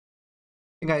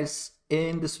Hey guys,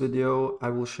 in this video I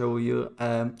will show you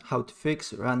how to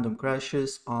fix random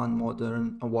crashes on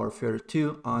Modern Warfare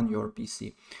 2 on your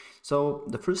PC. So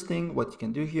the first thing what you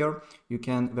can do here, you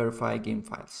can verify game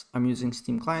files. I'm using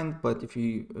Steam Client, but if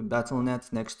you Battle.net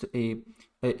next to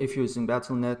if you're using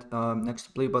Battle.net next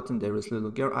to play button, there is a little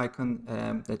gear icon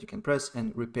that you can press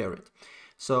and repair it.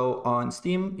 So on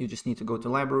Steam, you just need to go to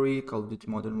Library, Call of Duty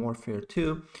Modern Warfare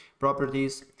 2,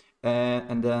 Properties,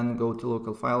 and then go to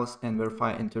local files and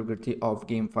verify integrity of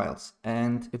game files.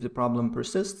 And if the problem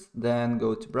persists, then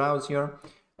go to browse here,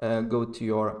 go to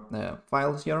your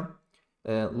files here,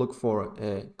 look for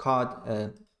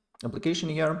COD application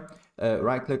here,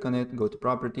 right click on it, go to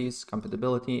properties,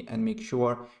 compatibility, and make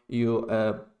sure you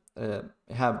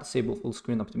have disable full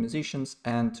screen optimizations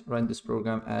and run this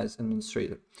program as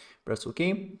administrator. Press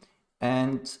OK.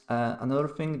 And another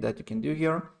thing that you can do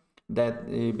here, that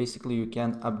basically you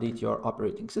can update your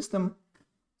operating system.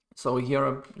 So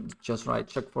here just write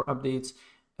check for updates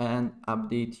and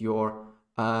update your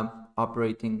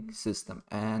operating system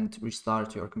and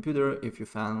restart your computer if you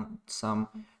found some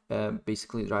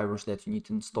basically drivers that you need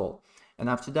to install. And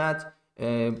after that,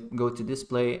 go to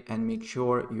display and make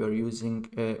sure you're using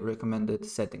recommended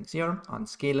settings here on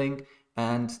scaling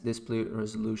and display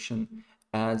resolution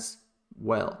as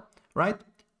well, right?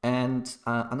 And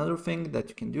another thing that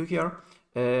you can do here,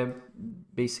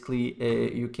 basically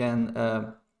you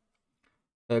can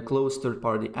close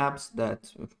third-party apps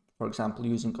that, for example,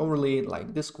 using overlay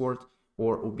like Discord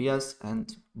or OBS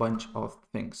and bunch of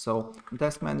things. So in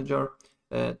Task Manager,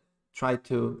 try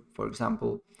to, for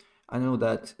example, I know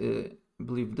that I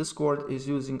believe Discord is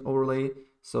using overlay,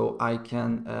 so I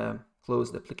can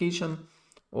close the application,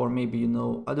 or maybe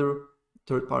other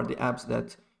third-party apps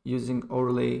that using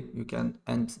overlay, you can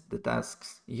end the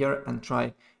tasks here and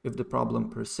try if the problem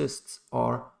persists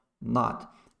or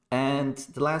not. And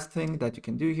the last thing that you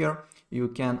can do here, you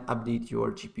can update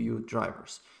your GPU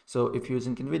drivers. So if you're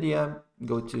using NVIDIA,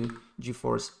 go to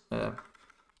GeForce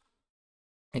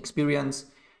Experience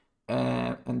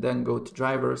and then go to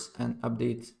drivers and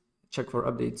update, check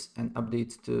for updates and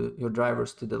update to your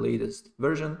drivers to the latest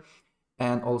version.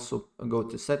 And also go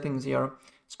to settings here,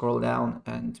 scroll down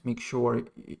and make sure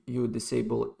you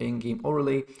disable in-game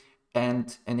overlay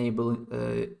and enable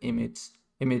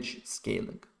image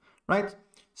scaling, right?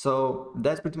 So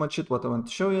that's pretty much it what I want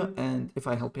to show you. And if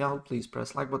I help you out, please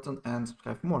press like button and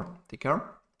subscribe for more. Take care.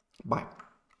 Bye.